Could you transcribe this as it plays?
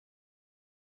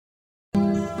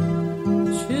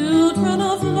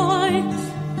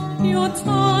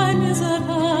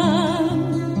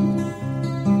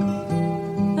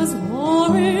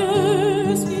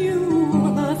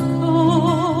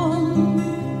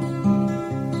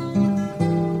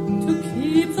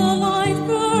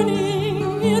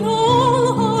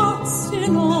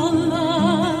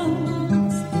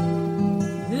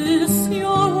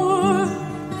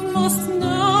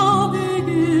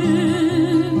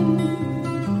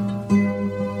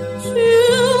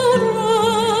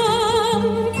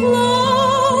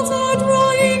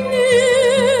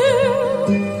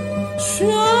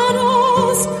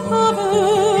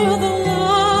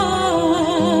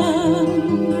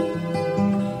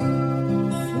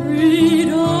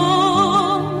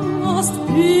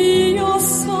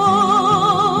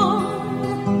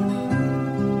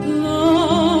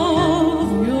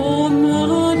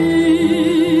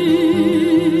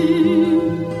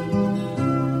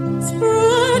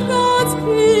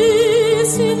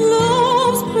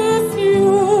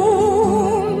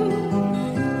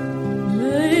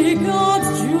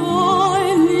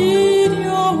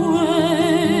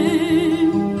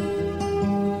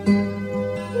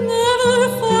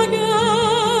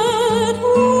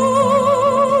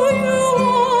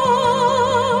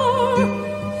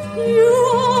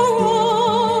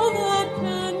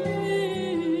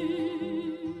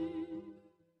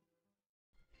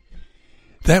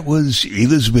That was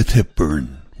Elizabeth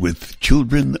Hepburn with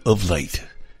Children of Light.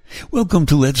 Welcome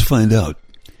to Let's Find Out.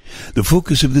 The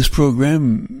focus of this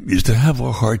program is to have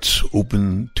our hearts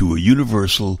open to a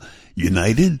universal,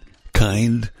 united,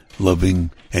 kind, loving,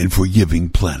 and forgiving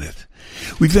planet.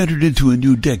 We've entered into a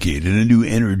new decade and a new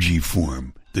energy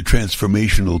form, the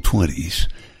transformational 20s.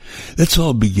 Let's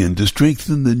all begin to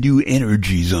strengthen the new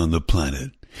energies on the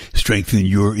planet, strengthen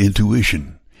your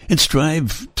intuition, and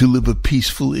strive to live a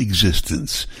peaceful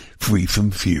existence, free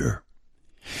from fear.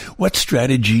 What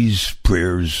strategies,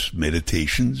 prayers,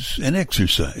 meditations, and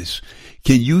exercise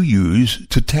can you use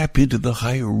to tap into the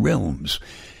higher realms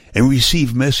and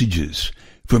receive messages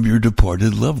from your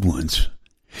departed loved ones,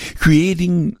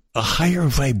 creating a higher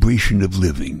vibration of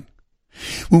living?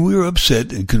 When we're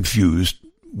upset and confused,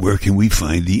 where can we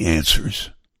find the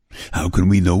answers? How can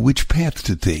we know which path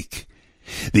to take?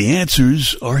 The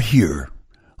answers are here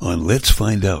on Let's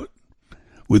Find Out,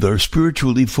 with our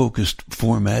spiritually focused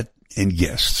format and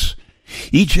guests.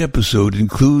 Each episode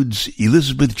includes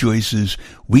Elizabeth Joyce's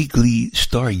weekly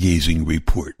stargazing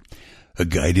report, a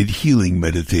guided healing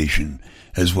meditation,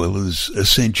 as well as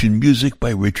Ascension music by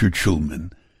Richard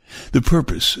Schulman. The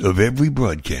purpose of every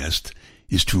broadcast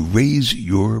is to raise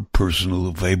your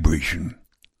personal vibration.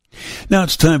 Now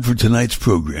it's time for tonight's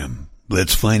program,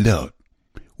 Let's Find Out,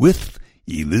 with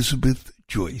Elizabeth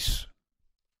Joyce.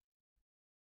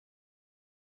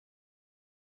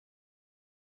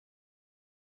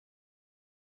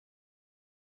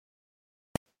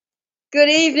 Good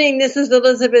evening. This is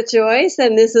Elizabeth Joyce,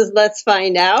 and this is Let's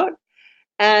Find Out.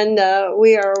 And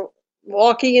we are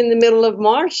walking in the middle of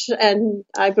March, and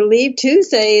I believe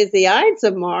Tuesday is the Ides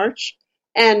of March,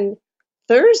 and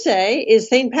Thursday is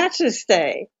St. Patrick's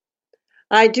Day.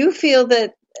 I do feel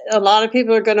that a lot of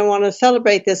people are going to want to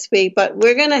celebrate this week, but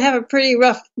we're going to have a pretty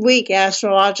rough week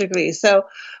astrologically, so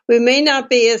we may not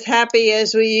be as happy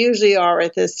as we usually are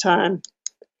at this time.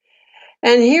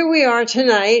 And here we are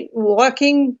tonight,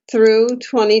 walking through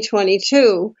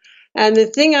 2022. And the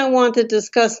thing I want to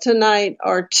discuss tonight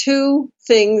are two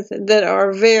things that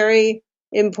are very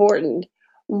important.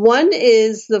 One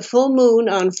is the full moon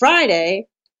on Friday,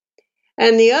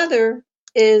 and the other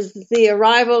is the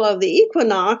arrival of the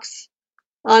equinox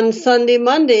on Sunday,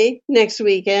 Monday next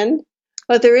weekend.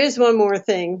 But there is one more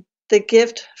thing, the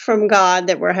gift from God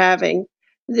that we're having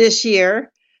this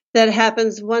year. That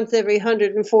happens once every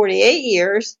 148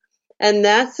 years, and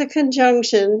that's the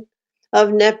conjunction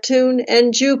of Neptune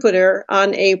and Jupiter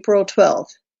on April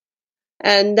 12th.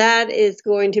 And that is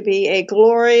going to be a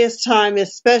glorious time,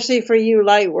 especially for you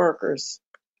light workers.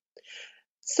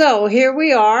 So here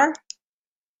we are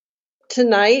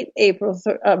tonight,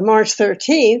 March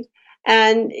 13th,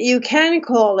 and you can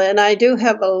call in. I do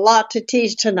have a lot to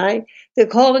teach tonight. The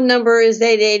call-in number is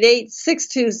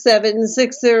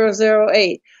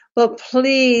 888-627-6008. But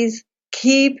please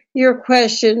keep your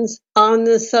questions on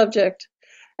the subject.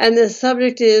 And the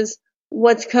subject is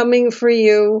what's coming for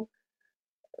you,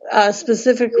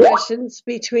 specific questions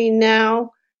between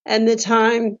now and the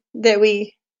time that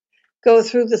we go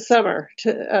through the summer.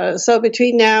 So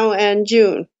between now and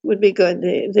June would be good,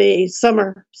 the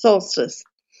summer solstice.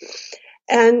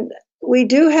 And we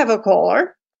do have a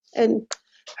caller, and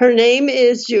her name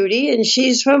is Judy, and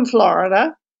she's from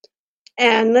Florida.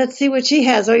 And let's see what she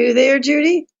has. Are you there,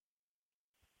 Judy?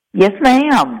 Yes,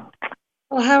 ma'am.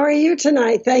 Well, how are you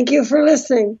tonight? Thank you for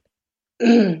listening.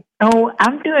 Oh,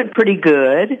 I'm doing pretty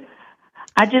good.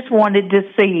 I just wanted to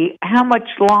see how much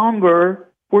longer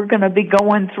we're going to be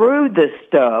going through this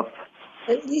stuff.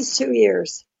 At least 2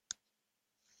 years.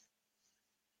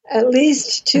 At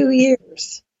least 2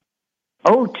 years.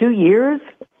 Oh, 2 years?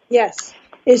 Yes.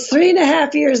 It's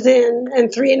 3.5 years in and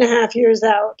 3.5 years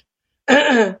out.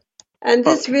 And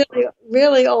this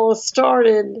really all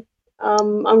started,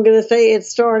 I'm going to say it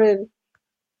started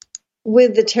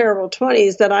with the terrible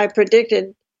 20s that I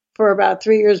predicted for about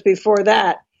 3 years before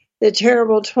that. The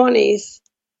terrible 20s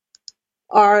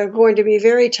are going to be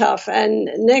very tough, and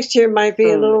next year might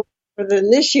be a little more than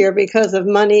this year because of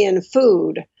money and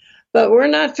food. But we're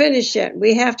not finished yet.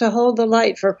 We have to hold the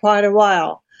light for quite a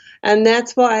while. And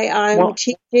that's why I'm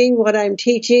teaching what I'm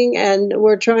teaching, and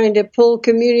we're trying to pull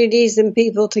communities and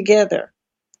people together.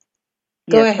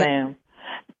 Go ahead. Ma'am.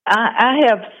 I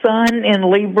have Sun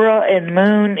in Libra and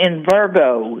Moon in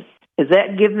Virgo. Does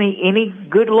that give me any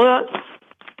good luck?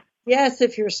 Yes,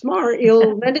 if you're smart,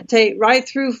 you'll meditate right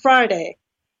through Friday,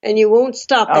 and you won't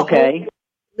stop. Okay.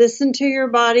 Listen to your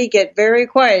body, get very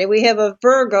quiet. We have a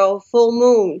Virgo full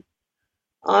moon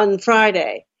on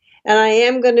Friday, and I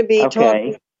am going to be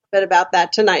talking a bit about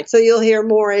that tonight, so you'll hear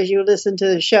more as you listen to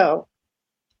the show.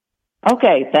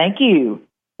 Okay, thank you.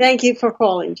 Thank you for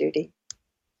calling, Judy.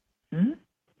 Hmm?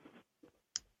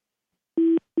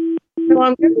 So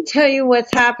I'm going to tell you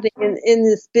what's happening in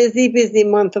this busy, busy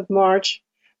month of March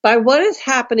by what is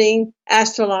happening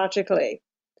astrologically.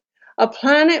 A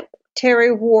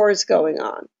planetary war is going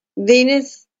on.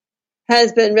 Venus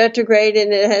has been retrograde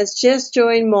and it has just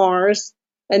joined Mars,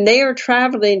 and they are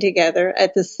traveling together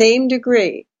at the same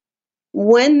degree.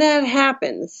 When that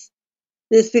happens,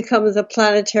 this becomes a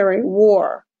planetary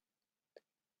war.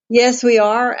 Yes, we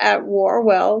are at war.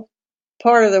 Well,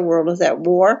 part of the world is at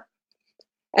war.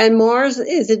 And Mars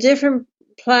is a different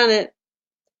planet.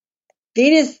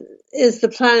 Venus is the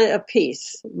planet of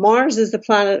peace. Mars is the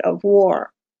planet of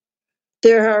war.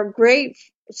 There are great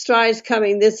strides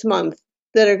coming this month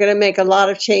that are going to make a lot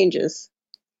of changes.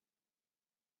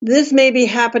 This may be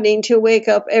happening to wake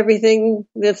up everything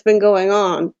that's been going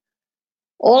on.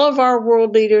 All of our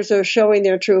world leaders are showing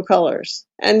their true colors,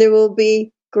 and there will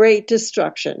be great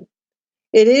destruction.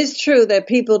 It is true that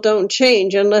people don't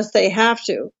change unless they have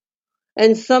to,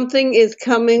 and something is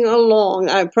coming along,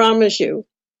 I promise you,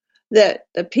 that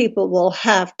the people will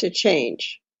have to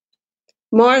change.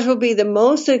 Mars will be the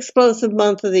most explosive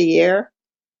month of the year,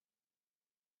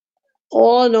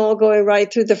 all in all going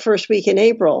right through the first week in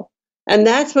April, and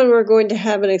that's when we're going to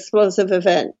have an explosive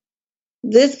event.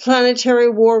 This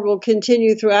planetary war will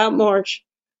continue throughout March,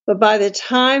 but by the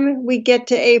time we get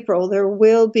to April, there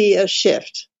will be a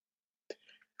shift.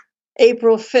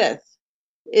 April 5th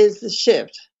is the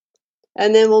shift,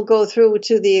 and then we'll go through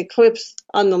to the eclipse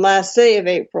on the last day of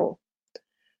April,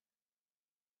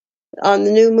 on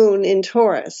the new moon in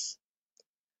Taurus.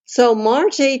 So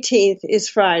March 18th is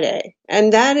Friday,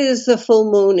 and that is the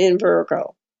full moon in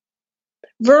Virgo.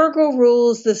 Virgo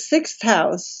rules the 6th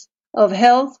house of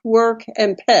health, work,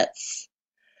 and pets.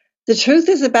 The truth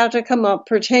is about to come up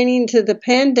pertaining to the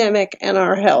pandemic and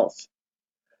our health.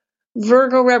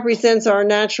 Virgo represents our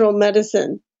natural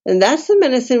medicine, and that's the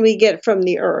medicine we get from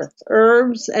the earth,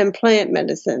 herbs and plant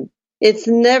medicine. It's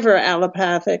never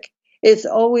allopathic. It's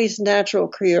always natural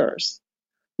cures.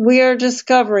 We are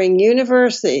discovering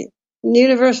universally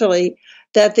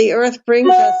that the earth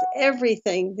brings us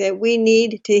everything that we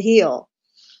need to heal.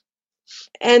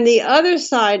 And the other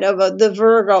side of the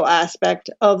Virgo aspect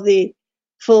of the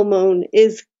full moon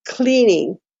is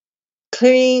cleaning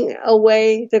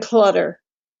away the clutter.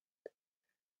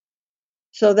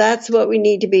 So that's what we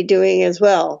need to be doing as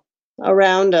well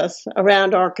around us,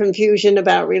 around our confusion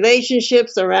about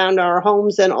relationships, around our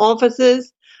homes and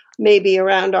offices, maybe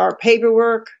around our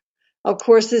paperwork. Of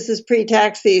course, this is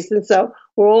pre-tax season, so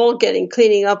we're all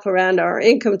cleaning up around our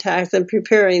income tax and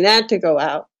preparing that to go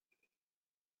out.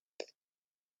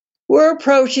 We're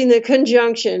approaching the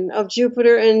conjunction of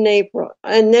Jupiter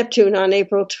and Neptune on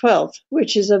April 12th,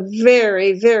 which is a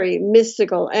very, very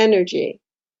mystical energy.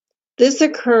 This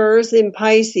occurs in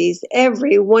Pisces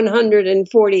every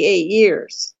 148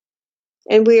 years,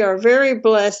 and we are very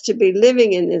blessed to be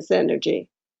living in this energy.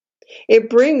 It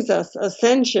brings us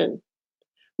ascension,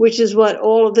 which is what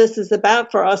all of this is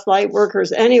about for us light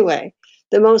workers anyway.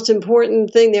 The most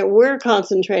important thing that we're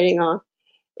concentrating on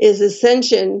is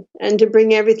ascension and to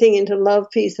bring everything into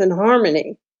love, peace, and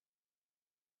harmony.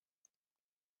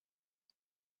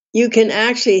 You can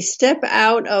actually step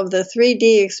out of the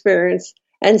 3D experience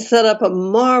and set up a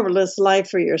marvelous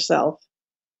life for yourself.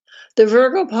 The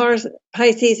Virgo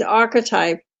Pisces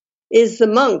archetype is the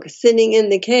monk sitting in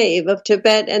the cave of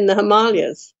Tibet and the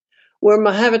Himalayas, where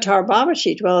Mahavatar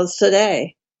Babaji dwells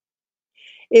today.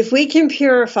 If we can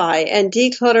purify and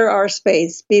declutter our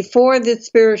space before this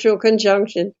spiritual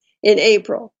conjunction in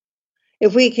April,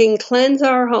 if we can cleanse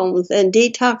our homes and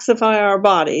detoxify our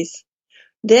bodies,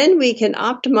 then we can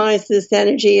optimize this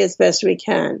energy as best we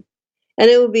can. And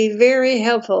it will be very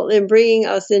helpful in bringing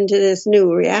us into this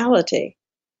new reality.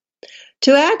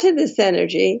 To add to this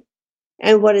energy,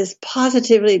 and what is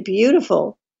positively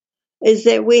beautiful, is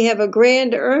that we have a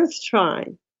grand Earth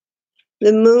trine.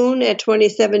 The moon at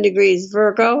 27 degrees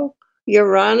Virgo,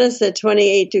 Uranus at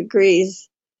 28 degrees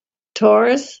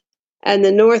Taurus, and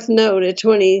the North Node at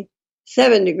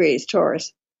 27 degrees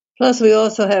Taurus. Plus, we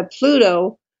also have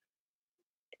Pluto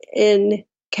in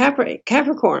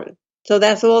Capricorn. So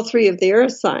that's all three of the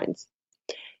Earth signs.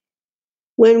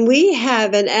 When we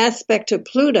have an aspect to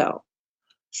Pluto,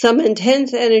 some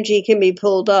intense energy can be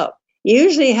pulled up,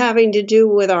 usually having to do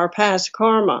with our past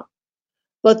karma.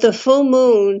 But the full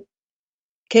moon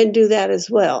can do that as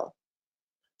well.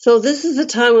 So this is a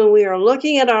time when we are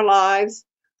looking at our lives.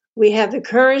 We have the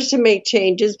courage to make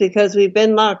changes because we've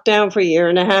been locked down for a year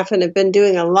and a half and have been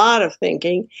doing a lot of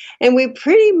thinking. And we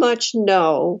pretty much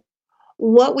know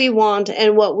what we want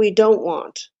and what we don't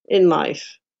want in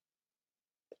life.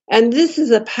 And this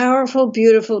is a powerful,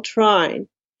 beautiful trine.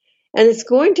 And it's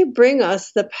going to bring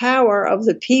us the power of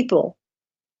the people.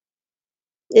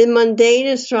 In mundane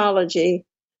astrology,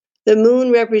 the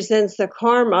moon represents the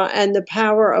karma and the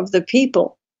power of the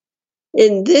people.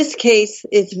 In this case,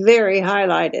 it's very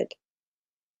highlighted.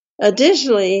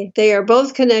 Additionally, they are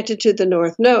both connected to the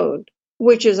North Node,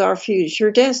 which is our future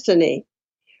destiny,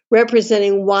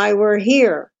 representing why we're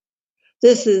here.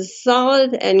 This is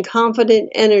solid and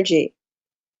confident energy,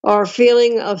 our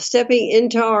feeling of stepping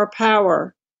into our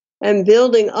power and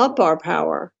building up our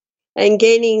power and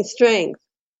gaining strength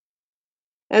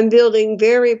and building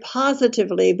very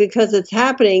positively because it's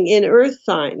happening in earth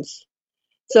signs.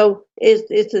 So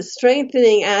it's a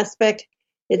strengthening aspect.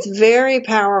 It's very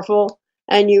powerful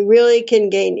and you really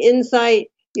can gain insight.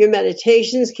 Your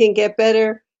meditations can get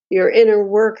better. Your inner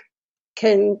work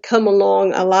can come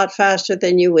along a lot faster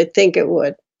than you would think it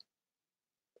would.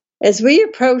 As we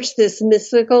approach this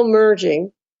mystical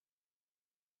merging,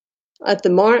 at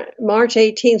the March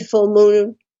 18th full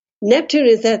moon, Neptune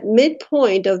is at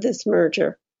midpoint of this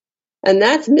merger, and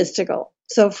that's mystical.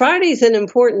 So Friday's an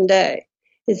important day.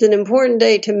 It's an important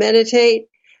day to meditate,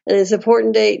 and it's an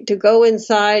important day to go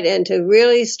inside and to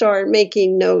really start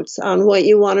making notes on what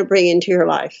you want to bring into your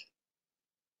life.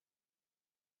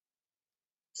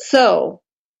 So,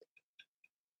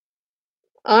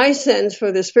 I sense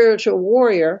for the spiritual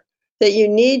warrior that you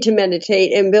need to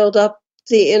meditate and build up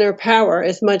the inner power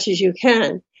as much as you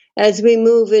can as we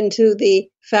move into the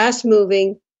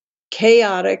fast-moving,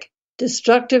 chaotic,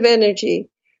 destructive energy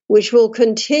which will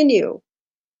continue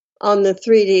on the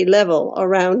 3D level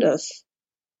around us.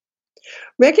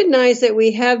 Recognize that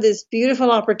we have this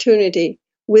beautiful opportunity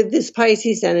with this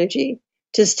Pisces energy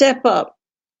to step up,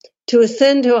 to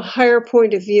ascend to a higher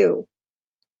point of view,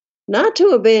 not to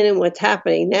abandon what's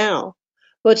happening now,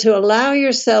 but to allow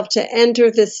yourself to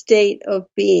enter the state of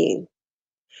being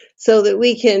so that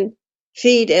we can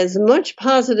feed as much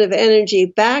positive energy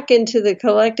back into the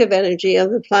collective energy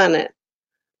of the planet.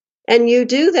 And you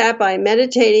do that by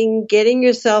meditating, getting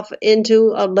yourself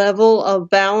into a level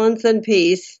of balance and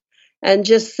peace, and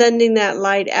just sending that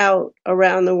light out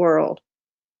around the world.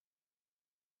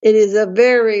 It is a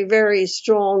very, very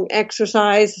strong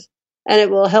exercise, and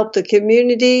it will help the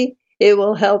community, it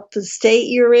will help the state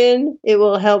you're in, it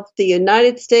will help the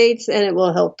United States, and it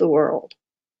will help the world.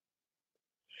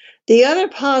 The other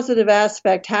positive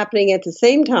aspect happening at the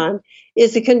same time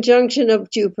is the conjunction of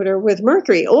Jupiter with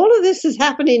Mercury. All of this is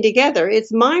happening together.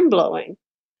 It's mind-blowing.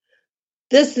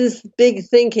 This is big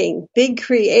thinking, big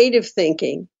creative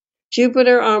thinking.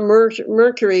 Jupiter on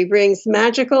Mercury brings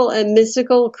magical and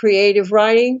mystical creative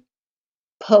writing,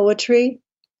 poetry,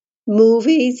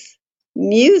 movies,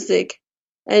 music,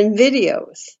 and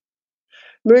videos.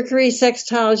 Mercury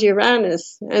sextiles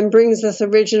Uranus and brings us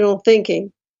original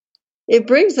thinking. It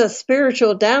brings us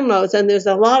spiritual downloads, and there's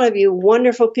a lot of you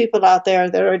wonderful people out there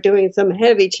that are doing some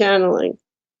heavy channeling.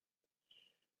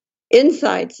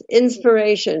 Insights,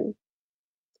 inspiration.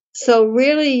 So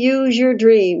really use your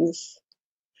dreams.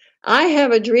 I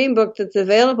have a dream book that's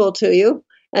available to you,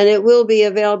 and it will be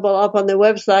available up on the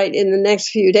website in the next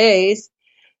few days.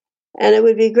 And it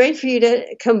would be great for you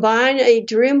to combine a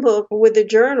dream book with a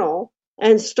journal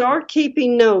and start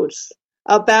keeping notes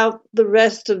about the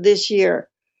rest of this year.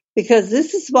 Because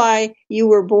this is why you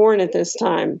were born at this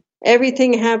time.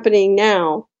 Everything happening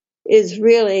now is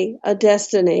really a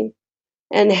destiny.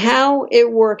 And how it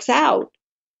works out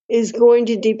is going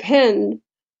to depend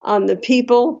on the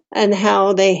people and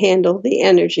how they handle the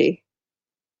energy.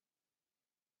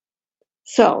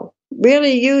 So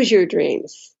really use your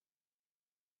dreams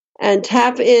and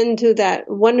tap into that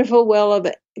wonderful well of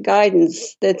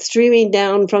guidance that's streaming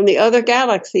down from the other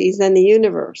galaxies and the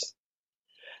universe.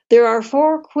 There are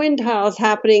 4 quintiles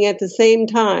happening at the same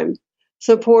time,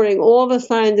 supporting all the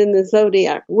signs in the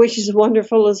zodiac, which is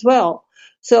wonderful as well.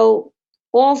 So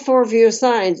all 4 of your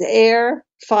signs, air,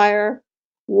 fire,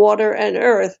 water, and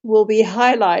earth, will be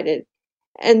highlighted.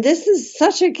 And this is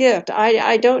such a gift.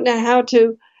 I don't know how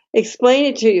to explain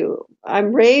it to you.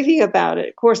 I'm raving about it.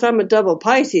 Of course, I'm a double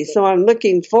Pisces, so I'm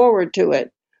looking forward to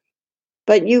it.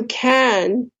 But you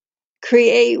can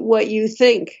create what you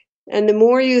think. And the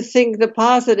more you think the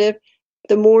positive,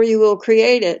 the more you will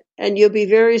create it. And you'll be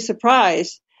very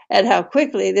surprised at how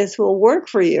quickly this will work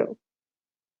for you.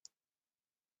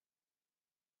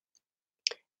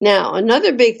 Now,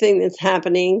 another big thing that's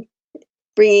happening,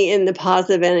 bringing in the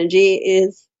positive energy,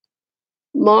 is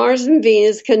Mars and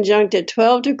Venus conjunct at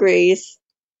 12 degrees,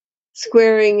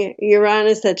 squaring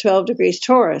Uranus at 12 degrees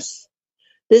Taurus.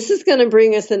 This is going to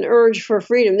bring us an urge for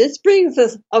freedom. This brings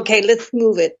us, okay, let's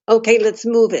move it. Okay, let's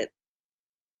move it.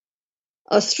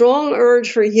 A strong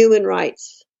urge for human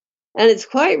rights. And it's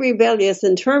quite rebellious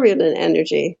and turbulent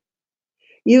energy.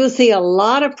 You will see a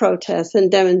lot of protests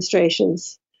and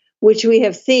demonstrations, which we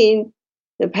have seen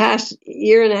the past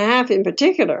year and a half in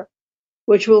particular,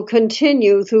 which will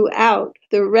continue throughout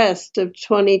the rest of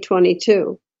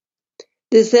 2022.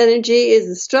 This energy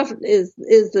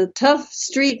is a tough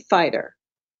street fighter,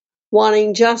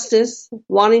 wanting justice,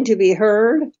 wanting to be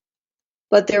heard,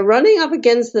 but they're running up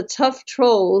against the tough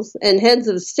trolls and heads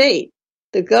of state,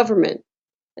 the government.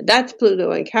 That's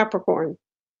Pluto and Capricorn.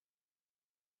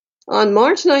 On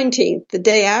March 19th, the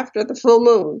day after the full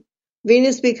moon,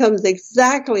 Venus becomes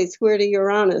exactly square to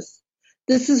Uranus.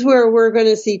 This is where we're going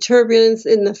to see turbulence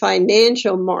in the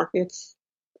financial markets,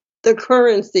 the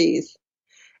currencies,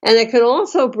 and it can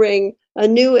also bring a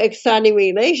new exciting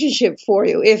relationship for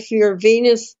you if your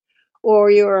Venus or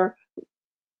your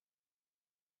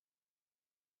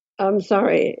Uranus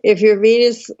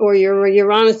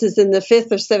is in the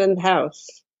 5th or 7th house.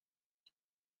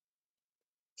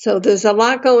 So there's a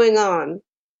lot going on.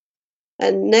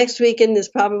 And next weekend is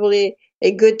probably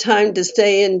a good time to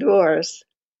stay indoors.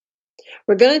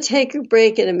 We're going to take a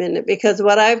break in a minute because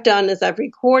what I've done is I've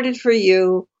recorded for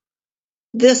you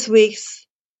this week's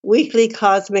weekly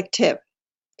cosmic tip.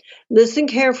 Listen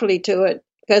carefully to it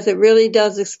because it really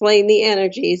does explain the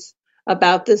energies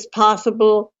about this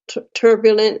possible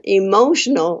turbulent,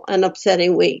 emotional, and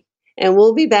upsetting week. And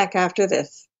we'll be back after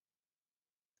this.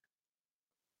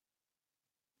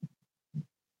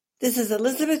 This is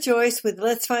Elizabeth Joyce with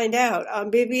Let's Find Out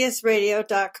on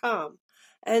bbsradio.com.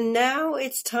 And now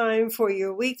it's time for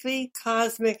your weekly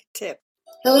cosmic tip.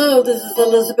 Hello, this is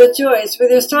Elizabeth Joyce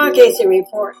with your Stargazing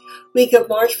Report, week of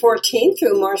March 14th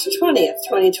through March 20th,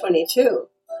 2022.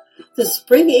 The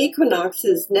spring equinox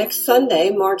is next Sunday,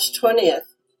 March 20th.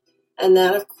 And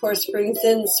that, of course, brings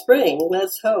in spring.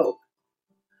 Let's hope.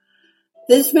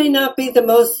 This may not be the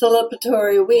most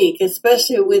celebratory week,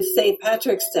 especially with St.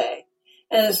 Patrick's Day.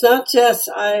 And it's not just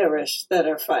Irish that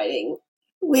are fighting.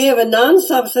 We have a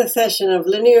non-stop succession of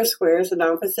linear squares and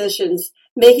oppositions,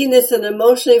 making this an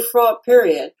emotionally fraught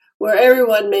period where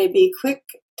everyone may be quick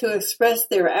to express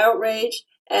their outrage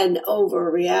and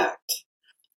overreact.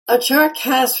 A chart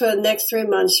cast for the next 3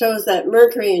 months shows that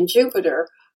Mercury and Jupiter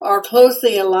are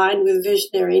closely aligned with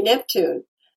visionary Neptune.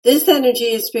 This energy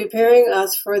is preparing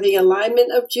us for the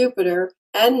alignment of Jupiter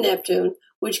and Neptune,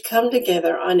 which come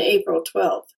together on April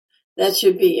 12th. That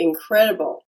should be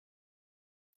incredible.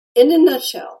 In a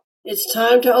nutshell, it's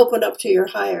time to open up to your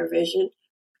higher vision,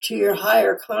 to your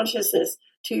higher consciousness,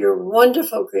 to your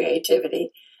wonderful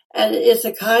creativity, and it's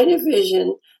a kind of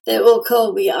vision that will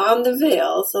go beyond the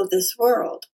veils of this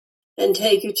world and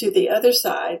take you to the other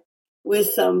side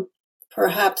with some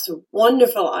perhaps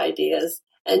wonderful ideas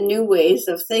and new ways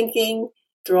of thinking,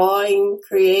 drawing,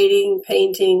 creating,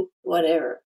 painting,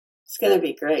 whatever. It's going to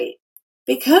be great.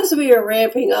 Because we are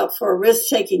ramping up for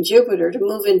risk-taking Jupiter to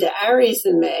move into Aries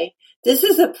in May, this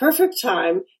is a perfect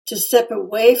time to step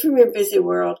away from your busy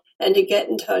world and to get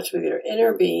in touch with your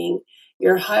inner being,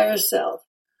 your higher self,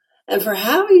 and for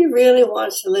how you really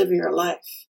want to live your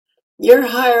life. Your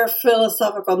higher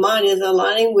philosophical mind is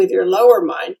aligning with your lower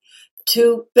mind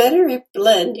to better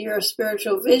blend your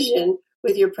spiritual vision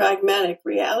with your pragmatic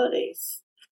realities.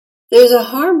 There's a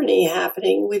harmony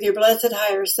happening with your blessed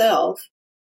higher self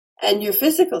and your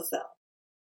physical self.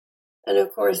 And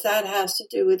of course, that has to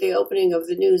do with the opening of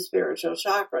the new spiritual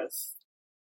chakras.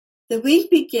 The week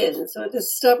begins with a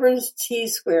stubborn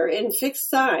T-square in fixed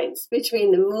signs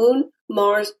between the Moon,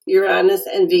 Mars, Uranus,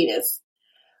 and Venus,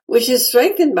 which is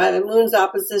strengthened by the Moon's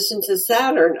opposition to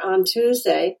Saturn on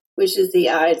Tuesday, which is the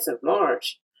Ides of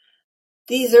March.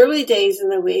 These early days in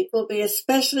the week will be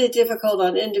especially difficult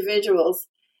on individuals,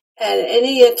 and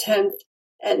any attempt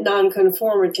at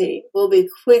nonconformity will be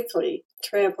quickly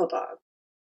trampled on.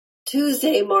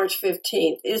 Tuesday, March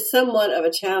 15th, is somewhat of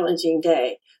a challenging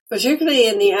day, particularly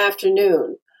in the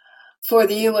afternoon for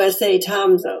the USA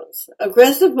time zones.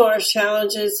 Aggressive Mars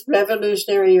challenges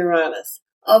revolutionary Uranus.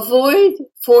 Avoid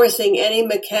forcing any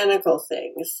mechanical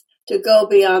things to go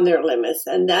beyond their limits,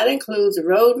 and that includes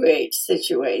road rage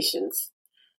situations.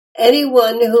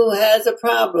 Anyone who has a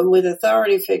problem with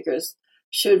authority figures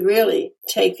should really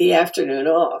take the afternoon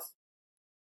off.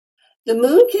 The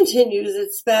Moon continues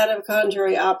its spat of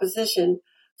contrary opposition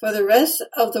for the rest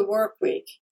of the work week,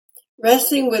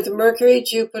 resting with Mercury,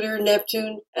 Jupiter,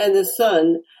 Neptune, and the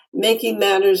Sun, making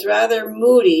matters rather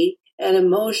moody and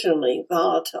emotionally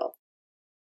volatile.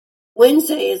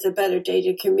 Wednesday is a better day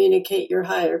to communicate your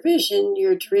higher vision,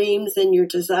 your dreams, and your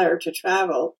desire to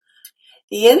travel.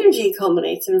 The energy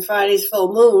culminates in Friday's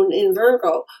full moon in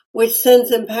Virgo, which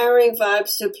sends empowering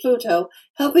vibes to Pluto,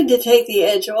 helping to take the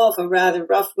edge off a rather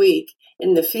rough week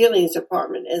in the feelings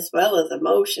department as well as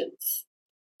emotions.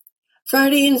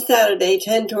 Friday and Saturday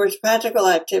tend towards practical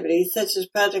activities such as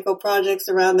practical projects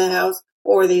around the house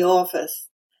or the office.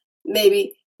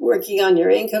 Maybe working on your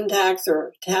income tax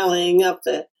or tallying up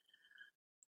the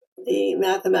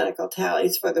mathematical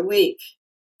tallies for the week.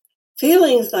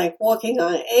 Feelings like walking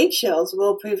on eggshells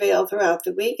will prevail throughout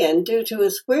the weekend due to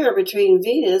a square between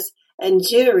Venus and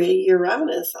jittery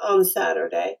Uranus on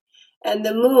Saturday and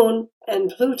the Moon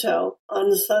and Pluto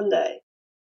on Sunday.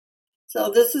 So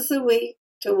this is a week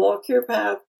to walk your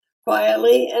path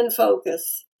quietly and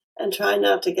focus and try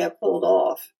not to get pulled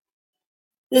off.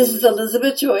 This is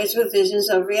Elizabeth Joyce with Visions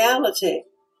of Reality.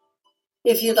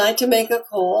 If you'd like to make a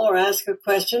call or ask a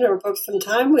question or book some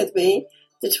time with me,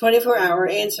 the 24-hour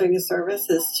answering service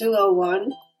is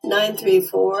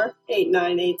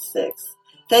 201-934-8986.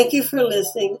 Thank you for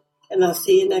listening, and I'll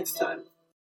see you next time.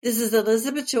 This is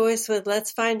Elizabeth Joyce with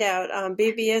Let's Find Out on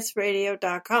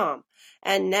bbsradio.com.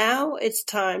 And now it's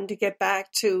time to get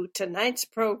back to tonight's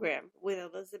program with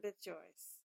Elizabeth Joyce.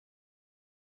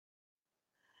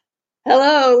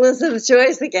 Hello, Elizabeth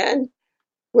Joyce again.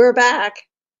 We're back.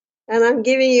 And I'm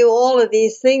giving you all of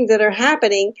these things that are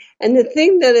happening. And the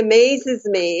thing that amazes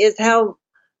me is how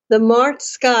the March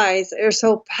skies are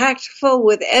so packed full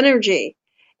with energy.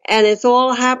 And it's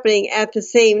all happening at the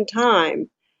same time.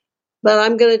 But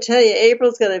I'm going to tell you,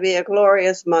 April's going to be a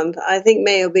glorious month. I think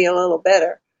May will be a little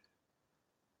better.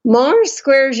 Mars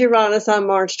squares Uranus on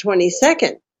March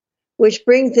 22nd, which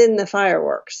brings in the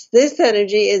fireworks. This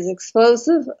energy is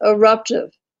explosive,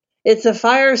 eruptive. It's a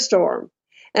firestorm.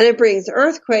 And it brings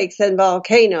earthquakes and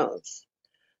volcanoes.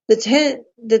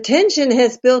 The tension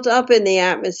has built up in the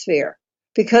atmosphere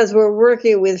because we're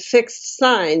working with fixed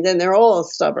signs and they're all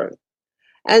stubborn.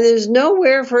 And there's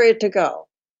nowhere for it to go.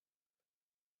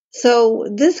 So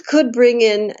this could bring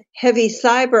in heavy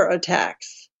cyber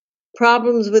attacks,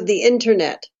 problems with the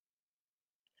internet.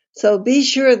 So be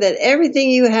sure that everything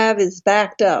you have is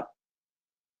backed up.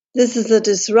 This is a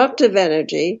disruptive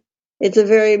energy. It's a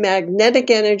very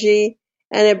magnetic energy.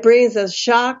 And it brings us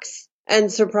shocks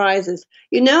and surprises.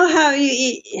 You know how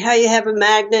you have a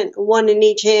magnet, one in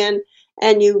each hand,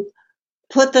 and you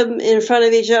put them in front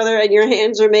of each other and your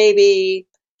hands are maybe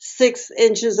 6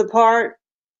 inches apart,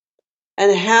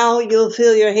 and how you'll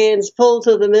feel your hands pull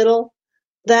to the middle?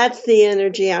 That's the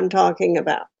energy I'm talking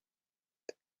about.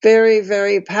 Very,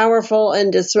 very powerful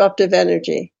and disruptive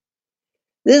energy.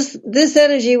 This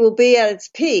energy will be at its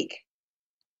peak.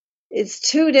 It's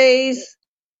 2 days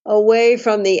away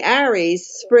from the Aries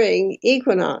spring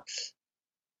equinox.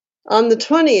 On the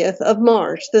 20th of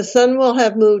March, the sun will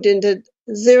have moved into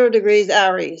 0 degrees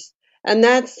Aries, and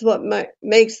that's what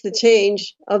makes the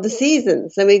change of the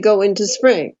seasons, and we go into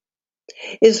spring.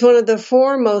 It's one of the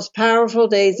 4 most powerful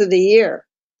days of the year.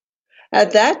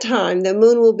 At that time, the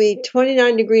moon will be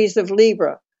 29 degrees of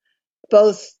Libra,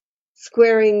 both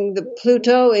squaring the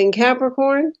Pluto in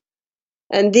Capricorn,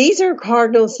 and these are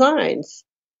cardinal signs.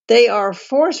 They are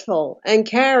forceful and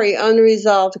carry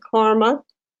unresolved karma,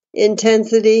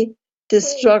 intensity,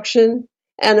 destruction,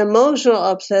 and emotional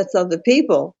upsets of the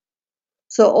people.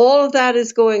 So all of that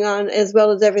is going on as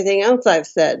well as everything else I've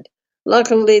said.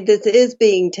 Luckily, this is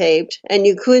being taped, and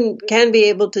you can be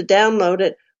able to download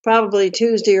it probably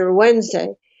Tuesday or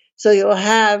Wednesday. So you'll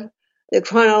have the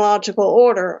chronological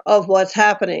order of what's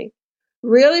happening.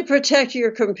 Really protect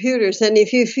your computers, and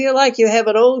if you feel like you have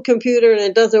an old computer and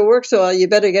it doesn't work so well, you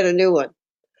better get a new one,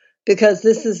 because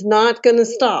this is not going to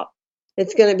stop.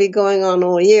 It's going to be going on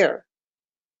all year.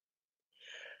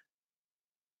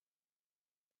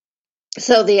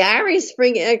 So the Aries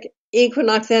spring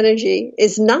equinox energy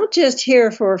is not just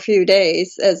here for a few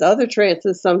days, as other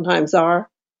transits sometimes are.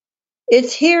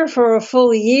 It's here for a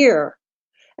full year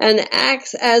and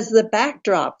acts as the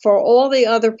backdrop for all the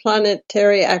other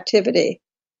planetary activity,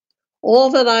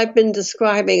 all that I've been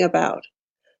describing about.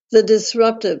 The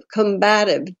disruptive,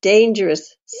 combative,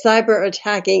 dangerous,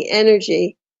 cyber-attacking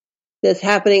energy that's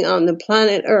happening on the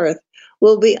planet Earth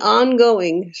will be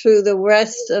ongoing through the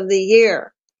rest of the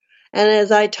year. And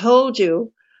as I told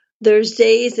you, there's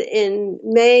days in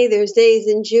May, there's days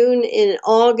in June, in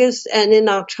August, and in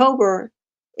October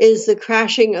is the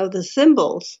crashing of the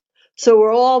symbols. So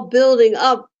we're all building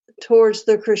up towards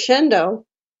the crescendo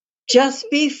just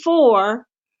before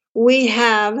we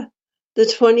have the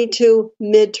 22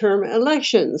 midterm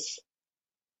elections.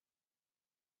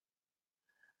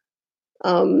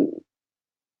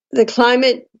 The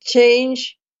climate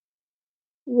change,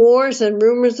 wars and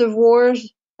rumors of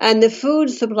wars, and the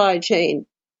food supply chain,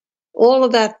 all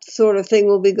of that sort of thing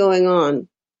will be going on,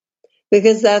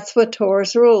 because that's what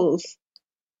Taurus rules.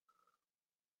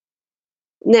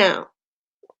 Now,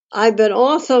 I've been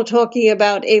also talking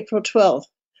about April 12th,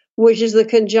 which is the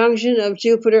conjunction of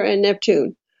Jupiter and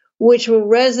Neptune, which will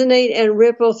resonate and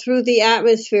ripple through the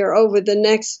atmosphere over the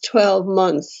next 12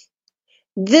 months.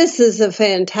 This is a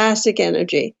fantastic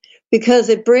energy because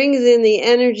it brings in the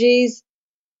energies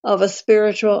of a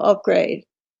spiritual upgrade.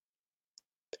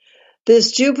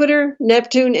 This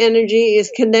Jupiter-Neptune energy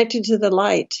is connected to the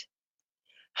light.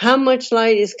 How much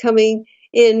light is coming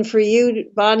in for your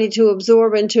body to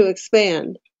absorb and to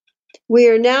expand? We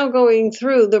are now going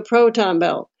through the proton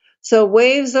belt, so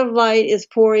waves of light is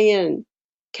pouring in,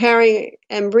 carrying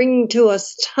and bringing to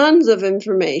us tons of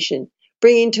information,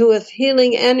 bringing to us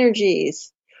healing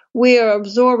energies. We are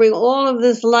absorbing all of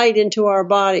this light into our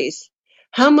bodies.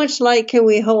 How much light can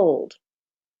we hold?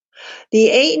 The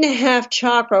 8.5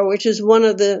 chakra, which is one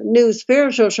of the new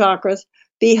spiritual chakras,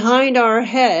 behind our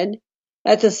head,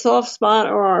 at the soft spot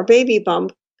or our baby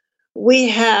bump, we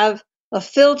have a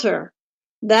filter.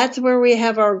 That's where we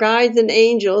have our guides and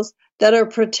angels that are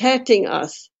protecting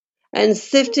us and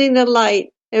sifting the light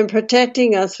and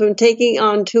protecting us from taking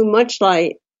on too much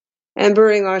light and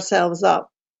burning ourselves up.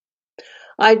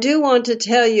 I do want to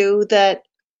tell you that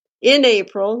in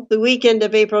April, the weekend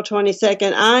of April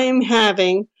 22nd, I am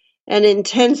having an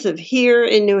intensive here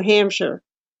in New Hampshire.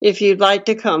 If you'd like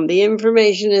to come, the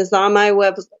information is on my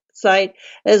website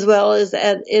as well as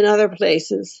in other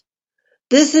places.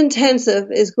 This intensive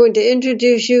is going to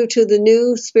introduce you to the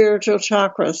new spiritual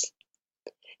chakras.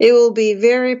 It will be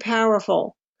very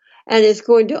powerful, and it's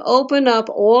going to open up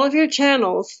all of your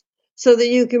channels so that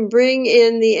you can bring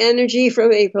in the energy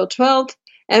from April 12th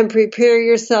and prepare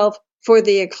yourself for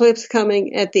the eclipse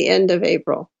coming at the end of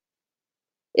April.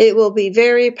 It will be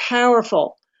very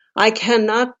powerful. I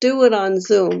cannot do it on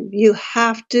Zoom. You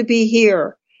have to be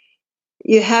here.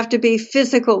 You have to be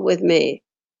physical with me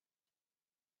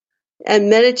and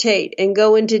meditate and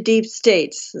go into deep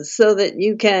states so that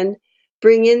you can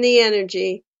bring in the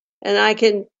energy and I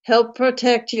can help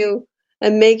protect you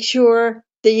and make sure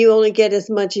that you only get as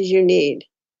much as you need.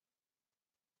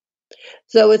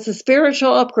 So it's a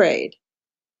spiritual upgrade.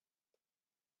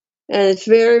 And it's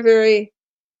very,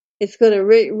 it's going to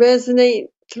resonate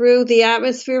through the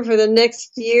atmosphere for the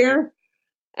next year.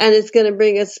 And it's going to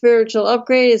bring us spiritual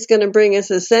upgrade. It's going to bring us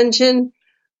ascension.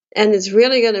 And it's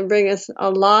really going to bring us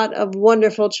a lot of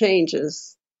wonderful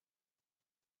changes.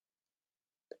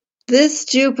 This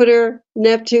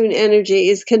Jupiter-Neptune energy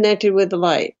is connected with the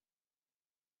light.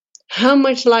 How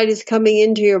much light is coming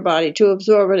into your body to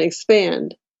absorb and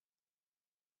expand?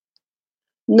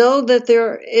 Know that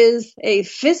there is a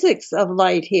physics of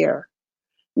light here.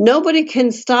 Nobody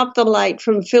can stop the light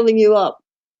from filling you up.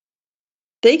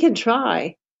 They can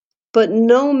try, but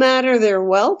no matter their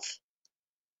wealth,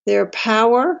 their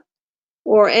power,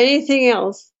 or anything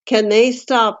else, can they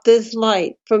stop this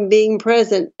light from being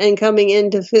present and coming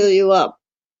in to fill you up,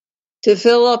 to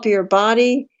fill up your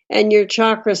body and your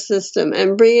chakra system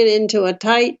and bring it into a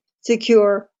tight,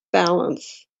 secure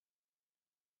balance.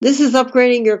 This is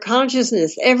upgrading your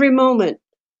consciousness every moment,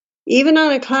 even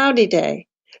on a cloudy day,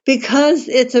 because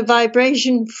it's a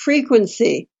vibration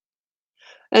frequency.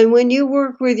 And when you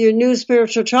work with your new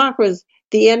spiritual chakras,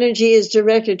 the energy is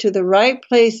directed to the right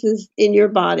places in your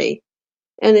body.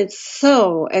 And it's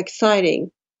so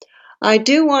exciting. I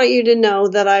do want you to know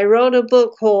that I wrote a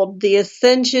book called The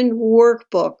Ascension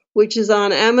Workbook, which is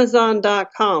on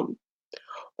Amazon.com.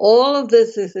 All of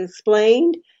this is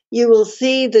explained. You will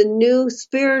see the new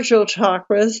spiritual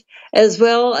chakras as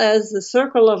well as the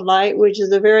circle of light, which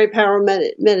is a very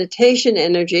powerful meditation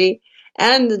energy,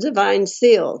 and the divine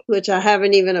seal, which I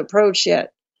haven't even approached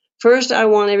yet. First, I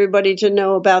want everybody to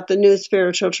know about the new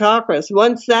spiritual chakras.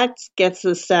 Once that gets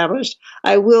established,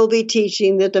 I will be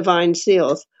teaching the divine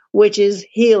seals, which is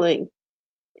healing.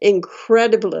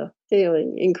 Incredible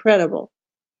healing. Incredible.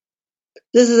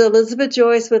 This is Elizabeth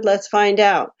Joyce with Let's Find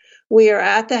Out. We are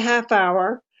at the half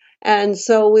hour, and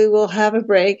so we will have a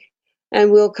break,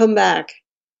 and we'll come back.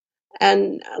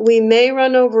 And we may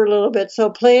run over a little bit, so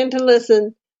plan to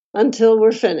listen until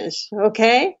we're finished,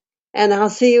 okay? And I'll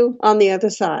see you on the other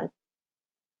side.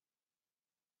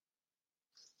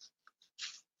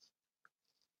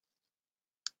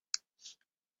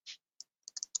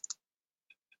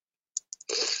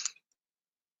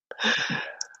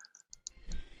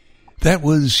 That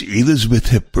was Elizabeth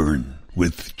Hepburn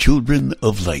with Children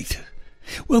of Light.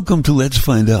 Welcome to Let's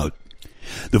Find Out.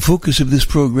 The focus of this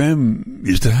program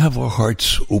is to have our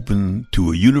hearts open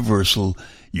to a universal,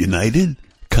 united,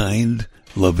 kind,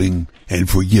 loving, and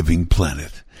forgiving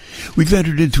planet. We've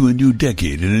entered into a new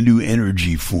decade and a new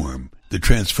energy form, the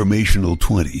transformational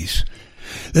 20s.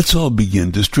 Let's all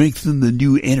begin to strengthen the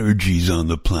new energies on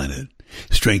the planet,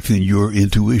 strengthen your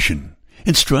intuition,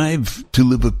 and strive to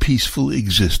live a peaceful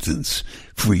existence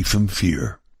free from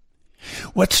fear.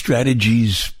 What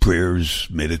strategies, prayers,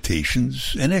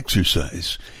 meditations, and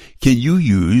exercise can you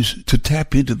use to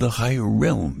tap into the higher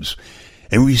realms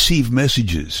and receive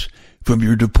messages from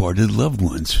your departed loved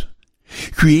ones,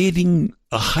 creating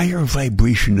a higher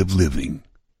vibration of living?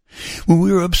 When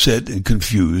we are upset and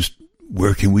confused,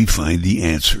 where can we find the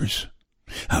answers?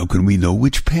 How can we know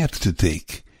which path to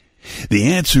take?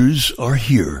 The answers are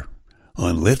here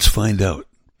on Let's Find Out,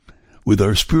 with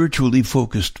our spiritually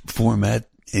focused format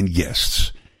and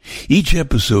guests. Each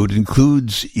episode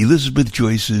includes Elizabeth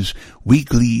Joyce's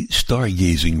weekly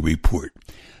stargazing report,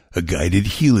 a guided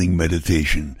healing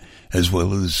meditation, as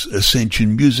well as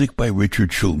Ascension music by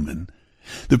Richard Schulman.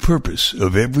 The purpose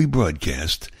of every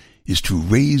broadcast is to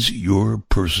raise your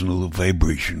personal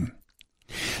vibration.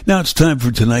 Now it's time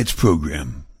for tonight's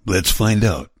program, Let's Find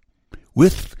Out,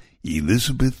 with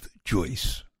Elizabeth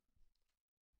Joyce.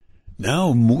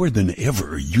 Now more than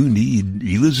ever, you need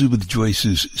Elizabeth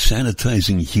Joyce's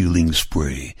sanitizing healing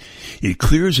spray. It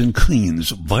clears and cleans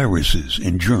viruses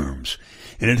and germs,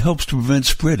 and it helps to prevent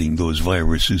spreading those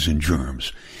viruses and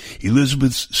germs.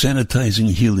 Elizabeth's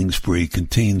sanitizing healing spray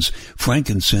contains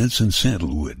frankincense and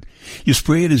sandalwood. You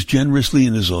spray it as generously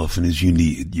and as often as you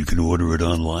need. You can order it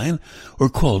online or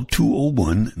call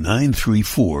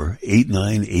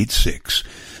 201-934-8986.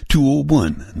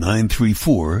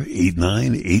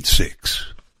 201-934-8986.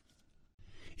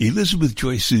 Elizabeth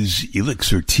Joyce's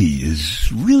Elixir Tea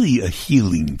is really a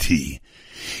healing tea.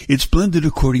 It's blended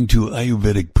according to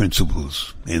Ayurvedic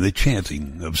principles and the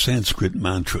chanting of Sanskrit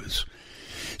mantras.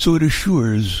 So it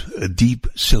assures a deep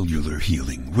cellular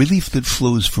healing, relief that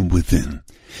flows from within.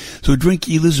 So drink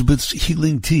Elizabeth's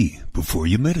healing tea before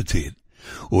you meditate.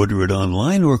 Order it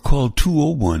online or call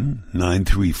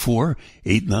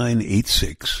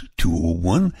 201-934-8986.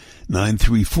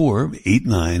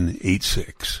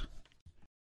 201-934-8986.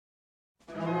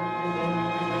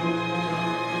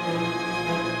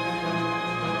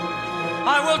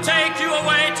 I will take you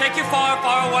away, take you far,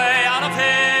 far away out of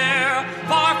here.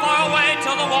 Far, far away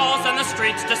till the walls and the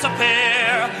streets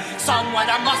disappear. Somewhere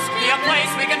there must be a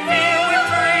place we can feel we're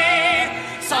free.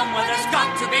 Somewhere there's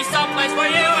got to be some place for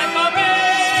you and for me.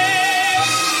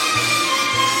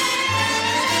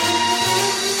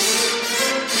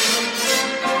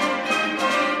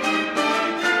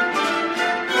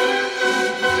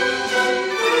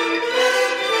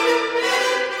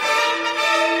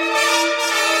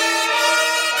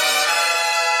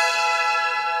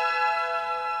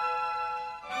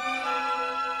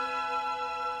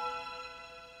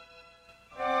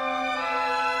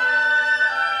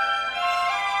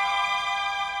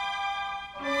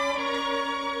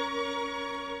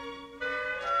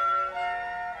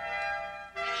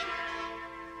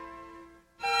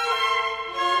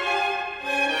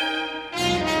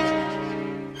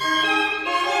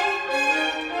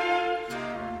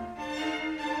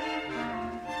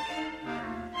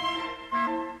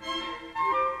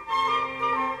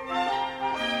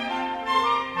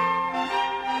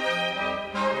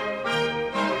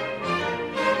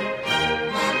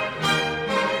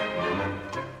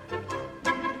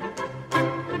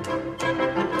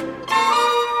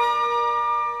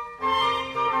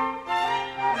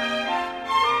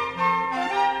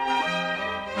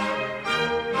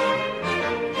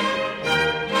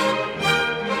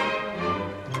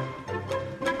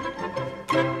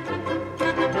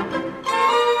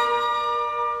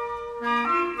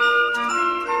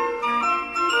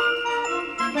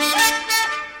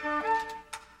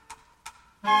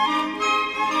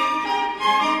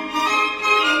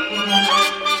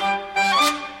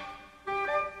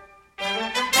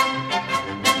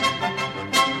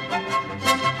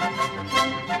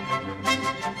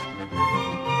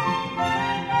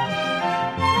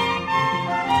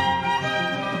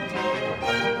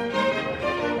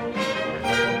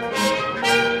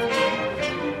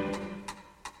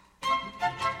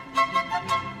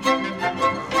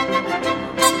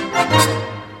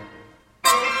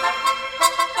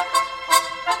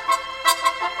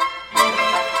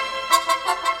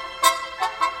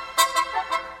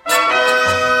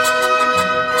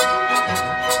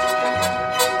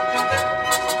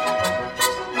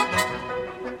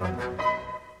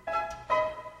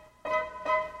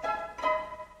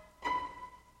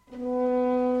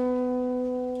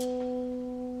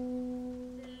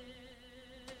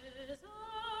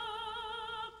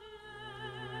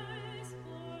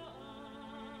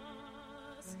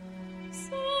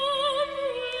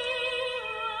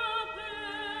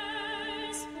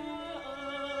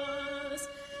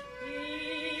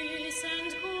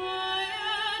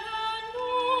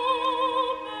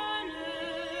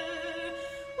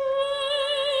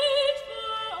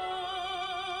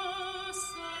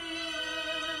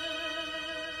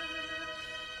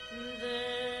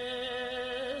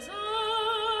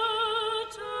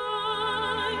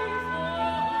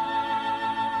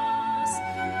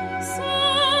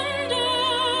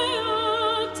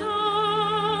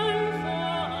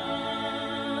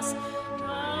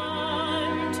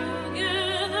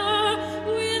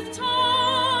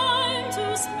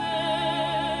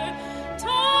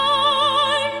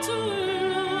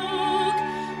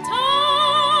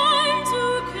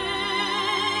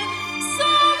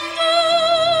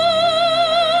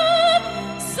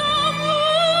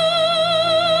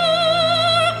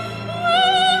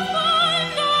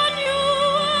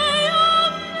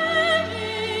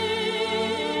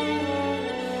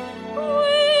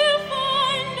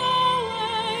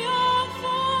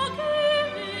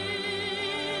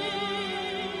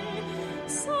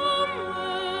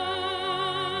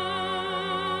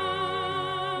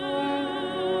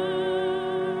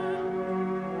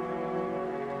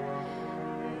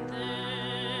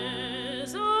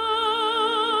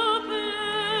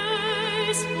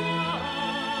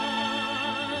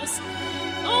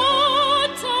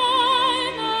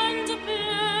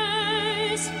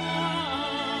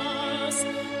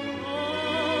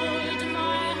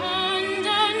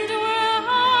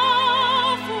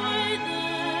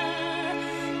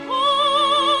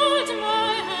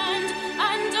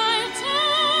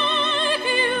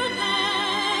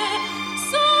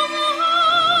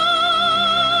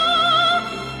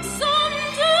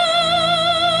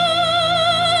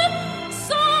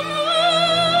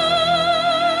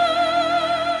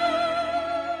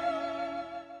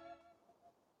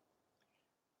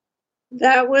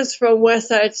 That was from West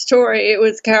Side Story. It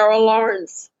was Carol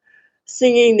Lawrence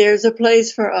singing There's a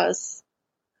Place for Us.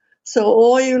 So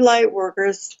all you light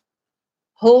workers,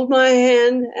 hold my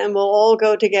hand and we'll all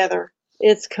go together.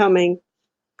 It's coming.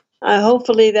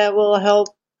 Hopefully that will help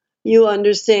you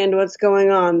understand what's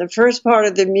going on. The first part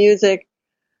of the music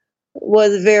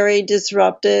was very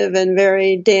disruptive and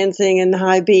very dancing and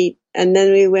high beat. And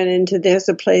then we went into There's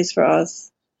a Place for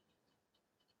Us.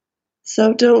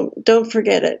 So don't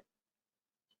forget it.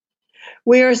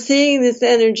 We are seeing this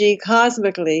energy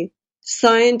cosmically,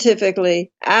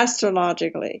 scientifically,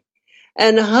 astrologically,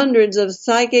 and hundreds of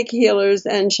psychic healers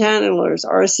and channelers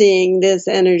are seeing this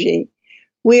energy.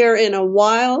 We are in a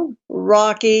wild,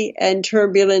 rocky, and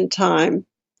turbulent time.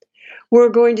 We're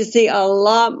going to see a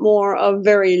lot more of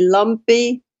very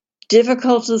lumpy,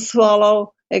 difficult to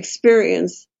swallow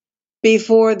experience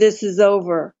before this is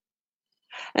over,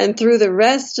 and through the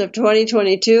rest of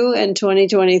 2022 and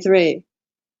 2023.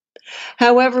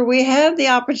 However, we have the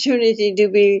opportunity to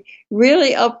be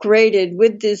really upgraded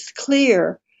with this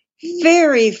clear,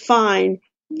 very fine,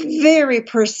 very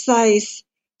precise,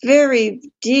 very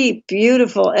deep,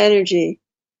 beautiful energy.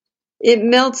 It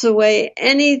melts away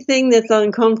anything that's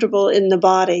uncomfortable in the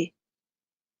body.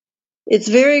 It's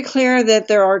very clear that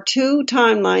there are two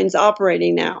timelines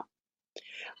operating now.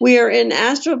 We are in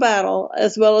astral battle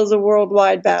as well as a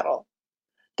worldwide battle.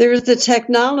 There is the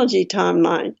technology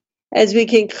timeline, as we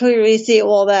can clearly see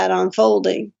all that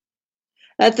unfolding.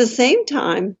 At the same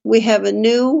time, we have a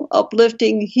new,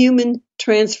 uplifting human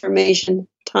transformation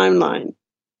timeline.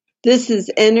 This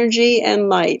is energy and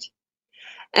light.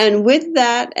 And with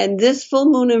that, and this full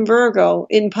moon in Virgo,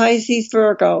 in Pisces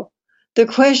Virgo, the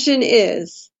question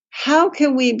is, how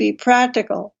can we be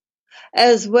practical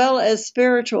as well as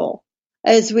spiritual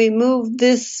as we move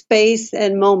this space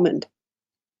and moment?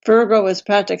 Virgo is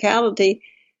practicality.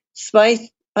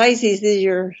 Pisces is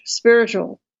your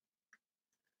spiritual.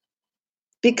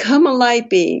 Become a light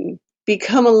being.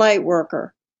 Become a light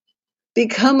worker.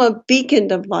 Become a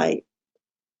beacon of light.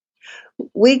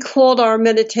 We called our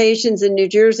meditations in New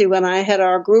Jersey when I had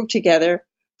our group together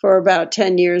for about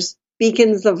 10 years,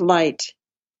 beacons of light.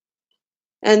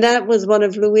 And that was one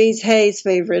of Louise Hay's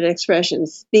favorite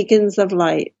expressions, beacons of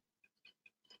light.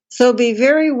 So be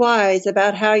very wise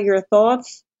about how your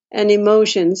thoughts and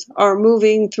emotions are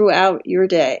moving throughout your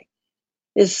day,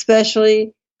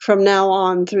 especially from now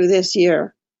on through this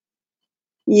year.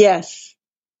 Yes,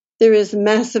 there is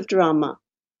massive drama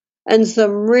and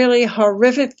some really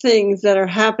horrific things that are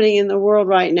happening in the world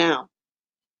right now.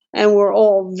 And we're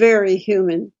all very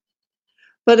human.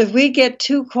 But if we get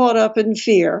too caught up in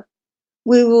fear,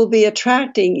 we will be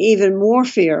attracting even more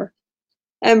fear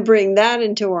and bring that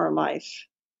into our life.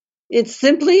 It's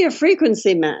simply a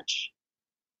frequency match.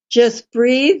 Just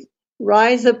breathe,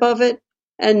 rise above it,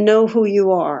 and know who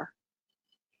you are.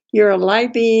 You're a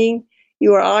light being.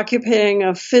 You are occupying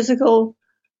a physical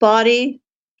body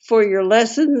for your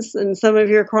lessons and some of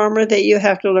your karma that you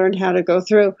have to learn how to go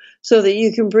through so that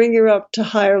you can bring you up to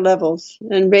higher levels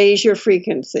and raise your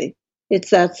frequency.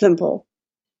 It's that simple.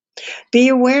 Be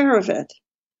aware of it,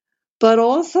 but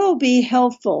also be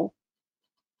helpful.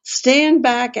 Stand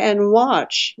back and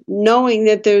watch, knowing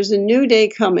that there's a new day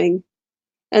coming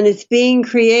and it's being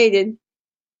created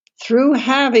through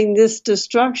having this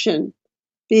destruction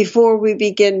before we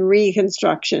begin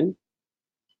reconstruction.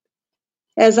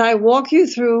 As I walk you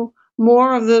through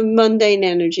more of the mundane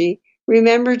energy,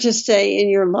 remember to stay in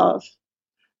your love.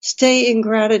 Stay in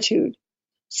gratitude.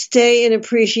 Stay in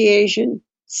appreciation.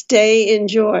 Stay in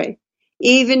joy,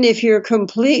 even if you're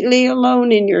completely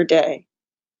alone in your day.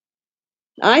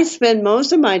 I spend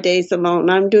most of my days alone.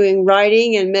 I'm doing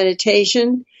writing and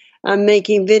meditation. I'm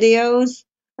making videos,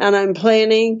 and I'm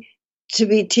planning to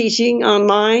be teaching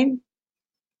online.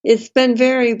 It's been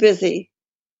very busy,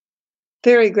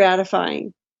 very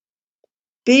gratifying.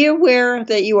 Be aware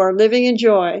that you are living in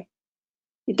joy,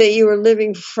 that you are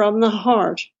living from the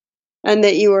heart, and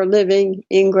that you are living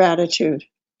in gratitude.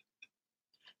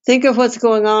 Think of what's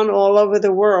going on all over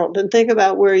the world and think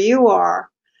about where you are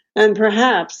and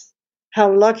perhaps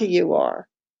how lucky you are.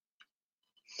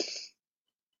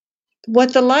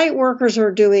 What the light workers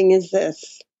are doing is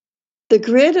this. The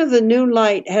grid of the new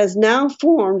light has now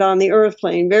formed on the earth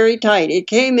plane very tight. It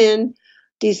came in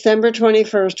December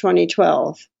 21st,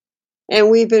 2012. And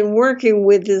we've been working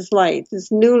with this light,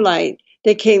 this new light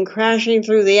that came crashing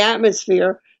through the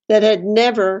atmosphere that had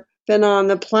never been on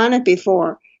the planet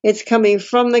before. It's coming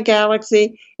from the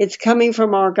galaxy. It's coming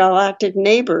from our galactic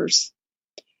neighbors.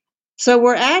 So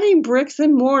we're adding bricks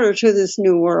and mortar to this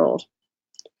new world.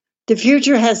 The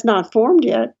future has not formed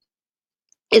yet.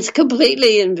 It's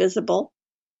completely invisible.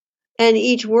 And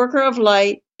each worker of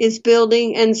light is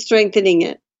building and strengthening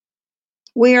it.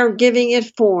 We are giving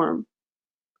it form,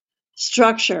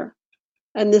 structure,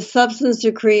 and the substance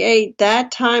to create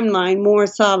that timeline more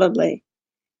solidly.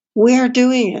 We are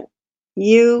doing it,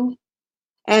 you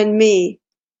and me,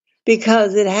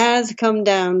 because it has come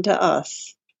down to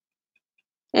us.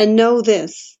 And know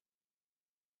this,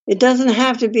 it doesn't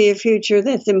have to be a future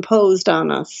that's imposed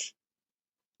on us.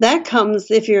 That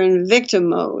comes if you're in victim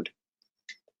mode.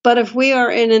 But if we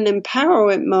are in an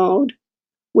empowerment mode,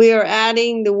 we are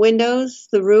adding the windows,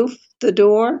 the roof, the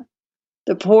door,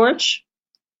 the porch,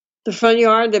 the front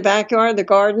yard, the backyard, the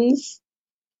gardens,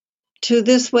 to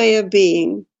this way of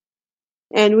being.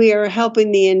 And we are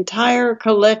helping the entire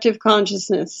collective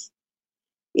consciousness.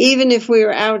 Even if we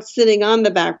are out sitting on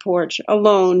the back porch,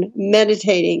 alone,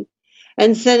 meditating,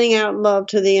 and sending out love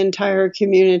to the entire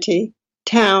community,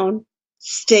 town,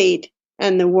 state,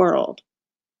 and the world.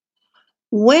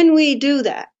 When we do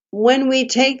that, when we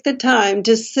take the time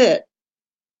to sit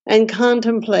and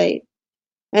contemplate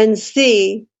and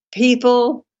see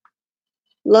people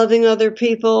loving other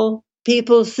people,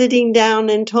 people sitting down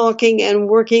and talking and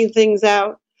working things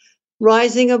out,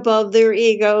 rising above their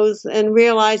egos and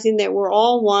realizing that we're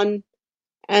all one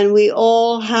and we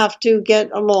all have to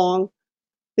get along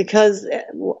because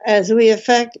as we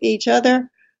affect each other,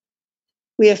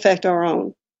 we affect our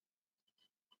own.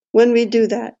 When we do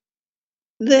that,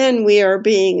 then we are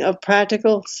being of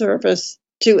practical service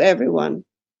to everyone.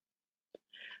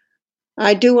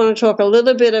 I do want to talk a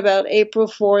little bit about April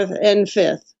 4th and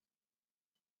 5th.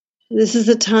 This is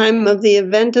the time of the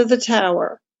event of the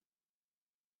tower.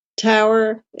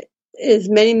 Tower is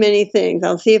many, many things.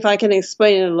 I'll see if I can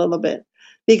explain it a little bit.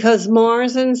 Because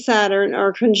Mars and Saturn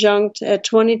are conjunct at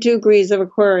 22 degrees of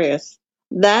Aquarius.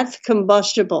 That's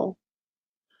combustible.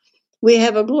 We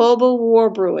have a global war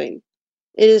brewing.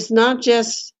 It is not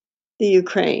just the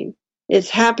Ukraine. It's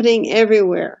happening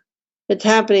everywhere. It's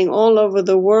happening all over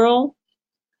the world.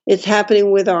 It's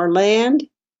happening with our land.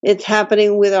 It's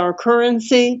happening with our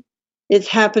currency. It's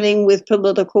happening with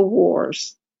political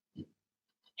wars.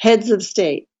 Heads of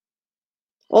state.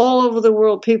 All over the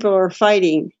world, people are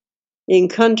fighting in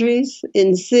countries,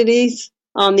 in cities,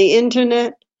 on the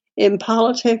internet, in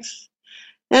politics.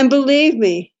 And believe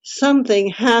me, something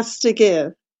has to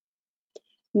give.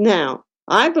 Now,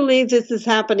 I believe this is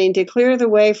happening to clear the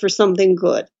way for something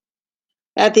good.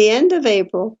 At the end of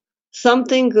April,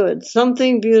 something good,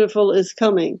 something beautiful is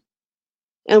coming.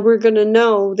 And we're going to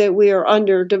know that we are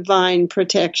under divine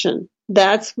protection.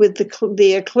 That's with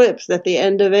the eclipse at the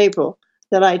end of April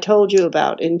that I told you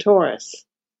about in Taurus.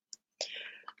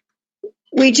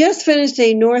 We just finished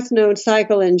a North Node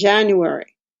cycle in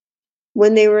January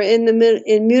when they were in the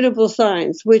immutable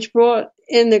signs, which brought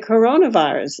in the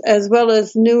coronavirus as well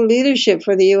as new leadership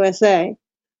for the USA.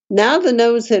 Now the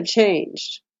nodes have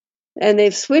changed and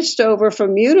they've switched over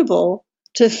from mutable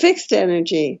to fixed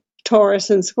energy, Taurus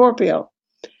and Scorpio.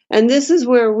 And this is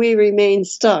where we remain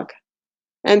stuck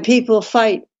and people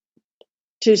fight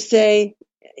to stay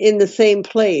in the same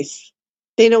place.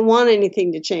 They don't want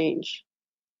anything to change.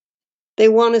 They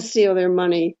want to steal their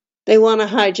money. They want to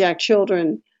hijack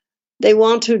children. They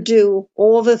want to do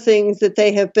all the things that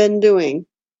they have been doing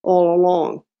all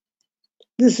along.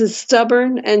 This is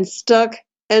stubborn and stuck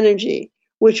energy,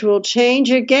 which will change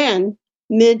again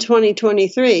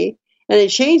mid-2023, and it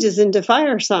changes into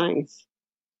fire signs.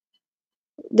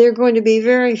 They're going to be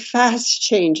very fast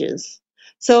changes.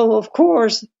 So, of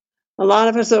course, a lot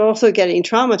of us are also getting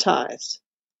traumatized.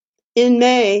 In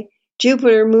May,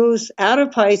 Jupiter moves out of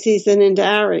Pisces and into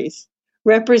Aries,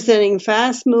 representing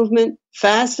fast movement,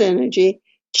 fast energy,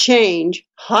 change,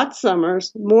 hot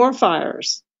summers, more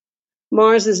fires.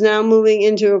 Mars is now moving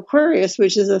into Aquarius,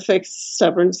 which is a fixed,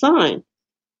 stubborn sign.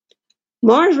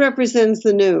 Mars represents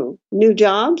the new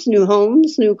jobs, new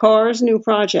homes, new cars, new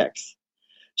projects.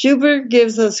 Jupiter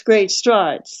gives us great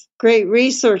strides, great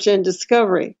research and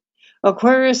discovery.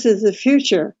 Aquarius is the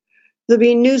future. There'll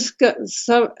be new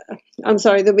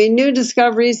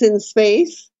discoveries in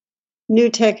space, new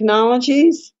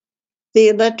technologies, the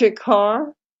electric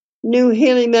car, new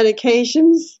healing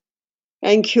medications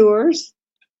and cures,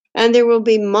 and there will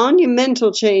be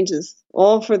monumental changes,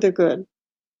 all for the good.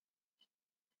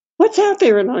 What's out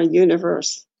there in our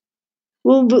universe?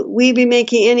 Will we be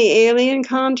making any alien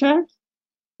contact?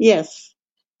 Yes,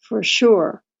 for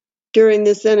sure. During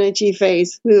this energy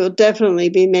phase, we will definitely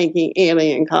be making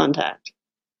alien contact.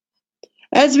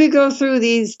 As we go through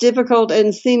these difficult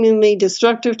and seemingly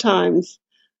destructive times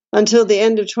until the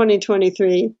end of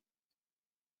 2023,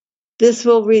 this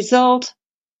will result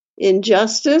in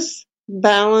justice,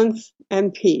 balance,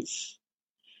 and peace.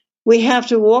 We have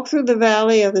to walk through the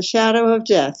valley of the shadow of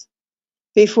death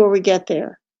before we get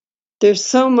there. There's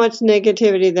so much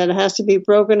negativity that has to be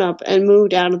broken up and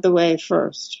moved out of the way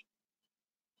first.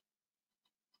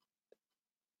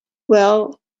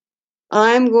 Well,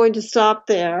 I'm going to stop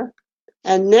there,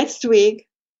 and next week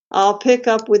I'll pick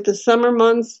up with the summer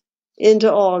months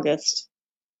into August,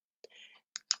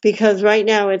 because right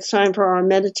now it's time for our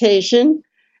meditation,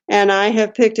 and I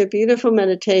have picked a beautiful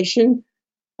meditation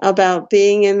about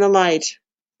being in the light.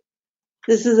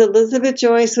 This is Elizabeth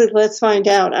Joyce with Let's Find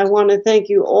Out. I want to thank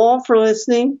you all for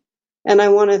listening, and I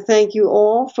want to thank you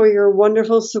all for your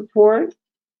wonderful support.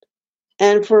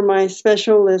 And for my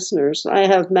special listeners, I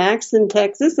have Max in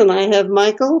Texas, and I have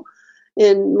Michael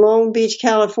in Long Beach,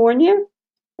 California,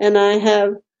 and I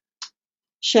have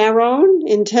Sharon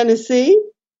in Tennessee.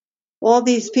 All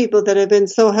these people that have been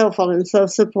so helpful and so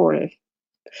supportive.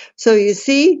 So you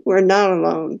see, we're not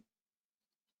alone.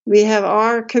 We have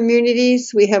our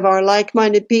communities, we have our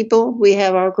like-minded people, we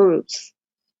have our groups.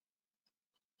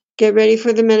 Get ready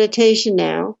for the meditation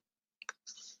now.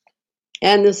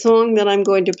 And the song that I'm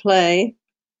going to play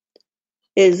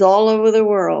is All Over the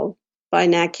World by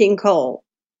Nat King Cole.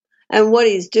 And what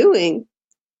he's doing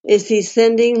is he's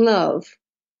sending love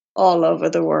all over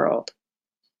the world.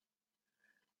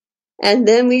 And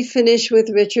then we finish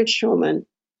with Richard Schulman,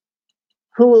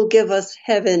 who will give us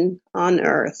Heaven on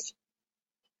Earth.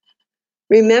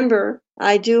 Remember,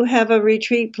 I do have a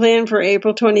retreat planned for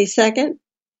April 22nd.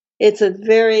 It's a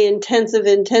very intensive.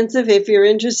 If you're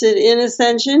interested in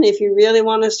ascension, if you really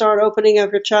want to start opening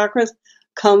up your chakras,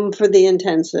 come for the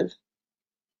intensive.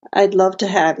 I'd love to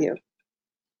have you.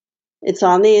 It's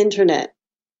on the internet.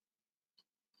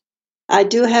 I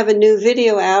do have a new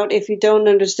video out if you don't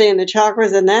understand the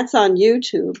chakras, and that's on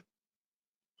YouTube.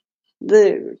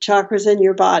 The chakras in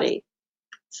your body.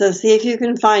 So see if you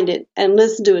can find it and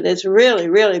listen to it. It's really,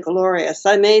 really glorious.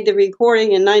 I made the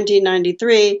recording in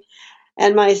 1993,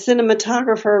 and my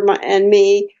cinematographer and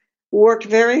me worked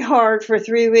very hard for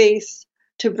 3 weeks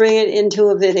to bring it into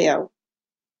a video.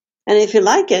 And if you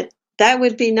like it, that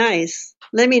would be nice.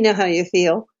 Let me know how you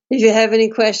feel. If you have any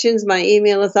questions, my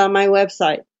email is on my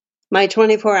website. My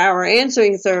 24-hour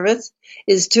answering service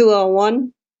is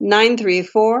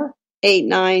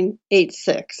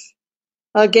 201-934-8986.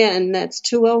 Again, that's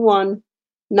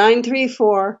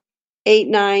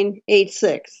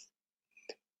 201-934-8986.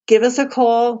 Give us a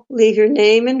call, leave your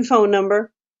name and phone number,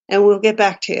 and we'll get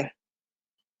back to you.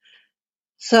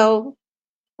 So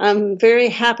I'm very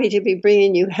happy to be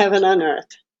bringing you Heaven on Earth,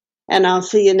 and I'll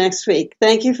see you next week.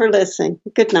 Thank you for listening.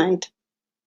 Good night.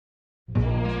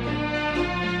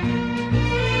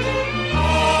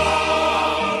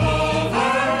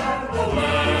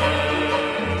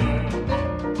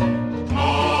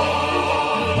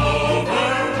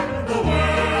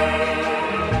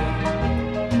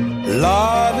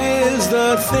 Love is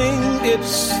the thing,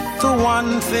 it's the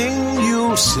one thing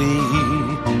you'll see.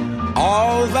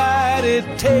 All that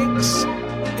it takes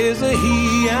is a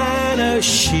he and a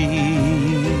she.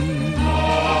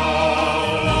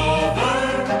 All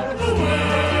over the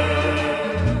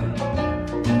world.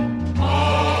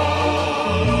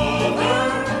 All over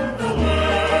the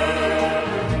world.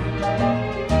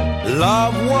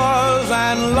 Love was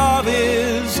and love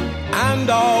is and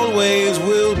always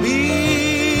will be.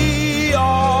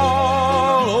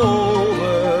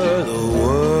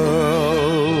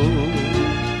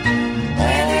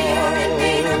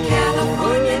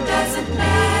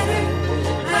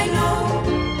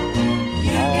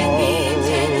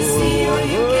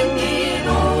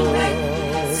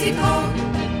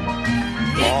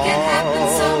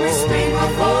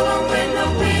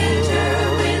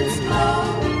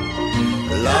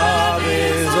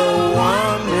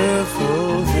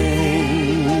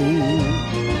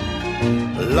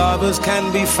 Lovers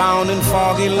can be found in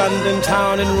foggy London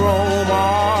town, in Rome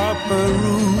or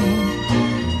Peru.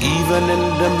 Even in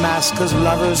Damascus,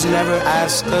 lovers never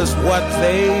ask us what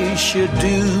they should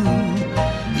do.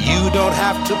 You don't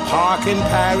have to park in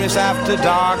Paris after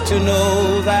dark to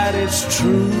know that it's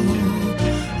true.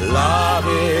 Love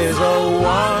is a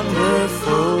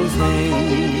wonderful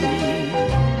thing.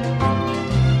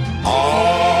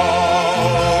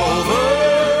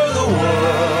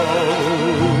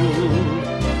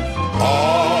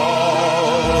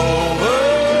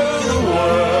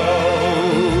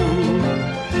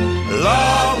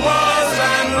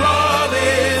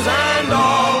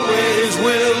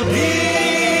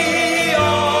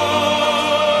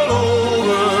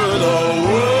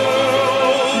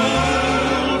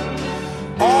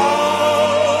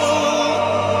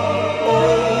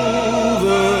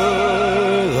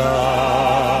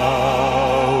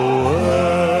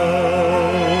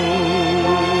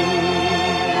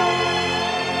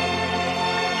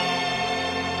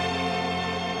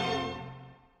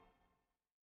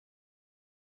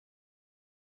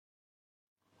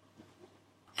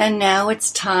 And now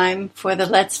it's time for the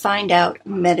Let's Find Out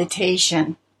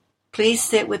meditation. Please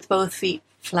sit with both feet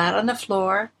flat on the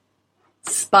floor,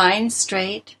 spine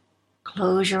straight,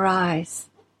 close your eyes.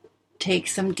 Take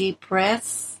some deep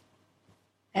breaths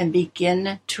and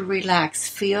begin to relax.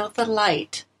 Feel the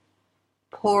light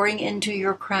pouring into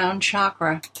your crown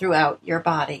chakra throughout your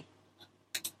body.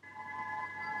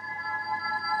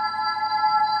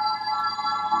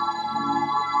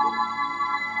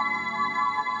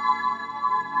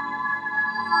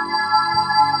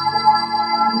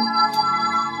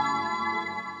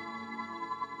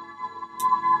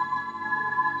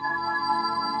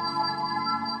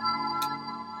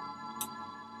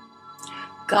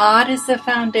 God is the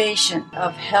foundation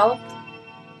of health,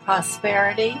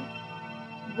 prosperity,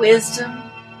 wisdom,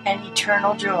 and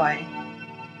eternal joy.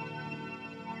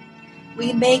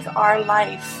 We make our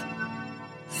life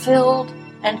filled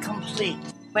and complete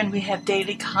when we have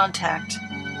daily contact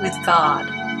with God.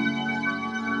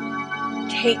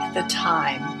 Take the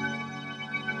time.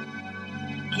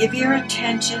 Give your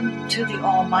attention to the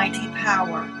almighty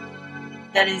power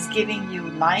that is giving you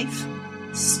life,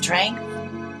 strength,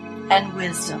 and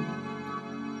wisdom.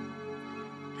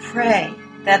 Pray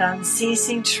that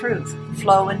unceasing truth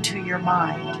flow into your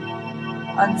mind,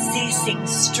 unceasing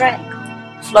strength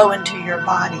flow into your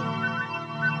body,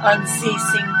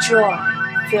 unceasing joy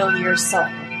fill your soul.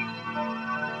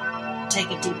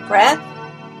 Take a deep breath.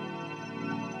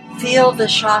 Feel the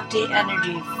Shakti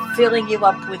energy filling you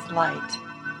up with light.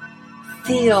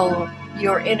 Feel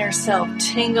your inner self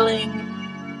tingling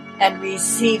and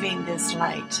receiving this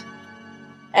light,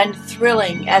 and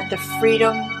thrilling at the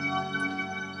freedom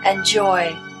and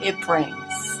joy it brings.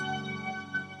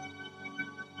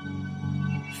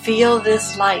 Feel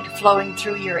this light flowing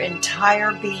through your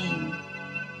entire being.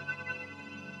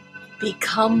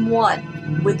 Become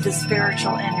one with the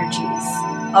spiritual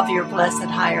energies of your blessed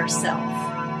higher self.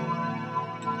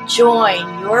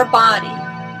 Join your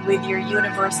body with your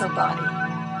universal body.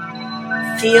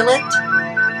 Feel it,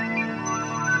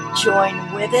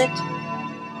 join with it,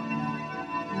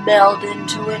 meld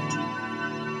into it,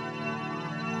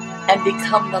 and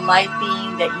become the light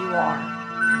being that you are.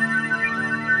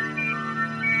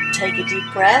 Take a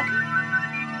deep breath.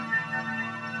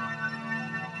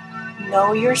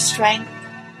 Know your strength,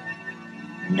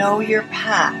 know your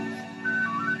path,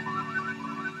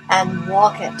 and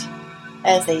walk it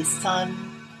as a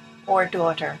son or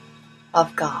daughter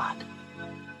of God.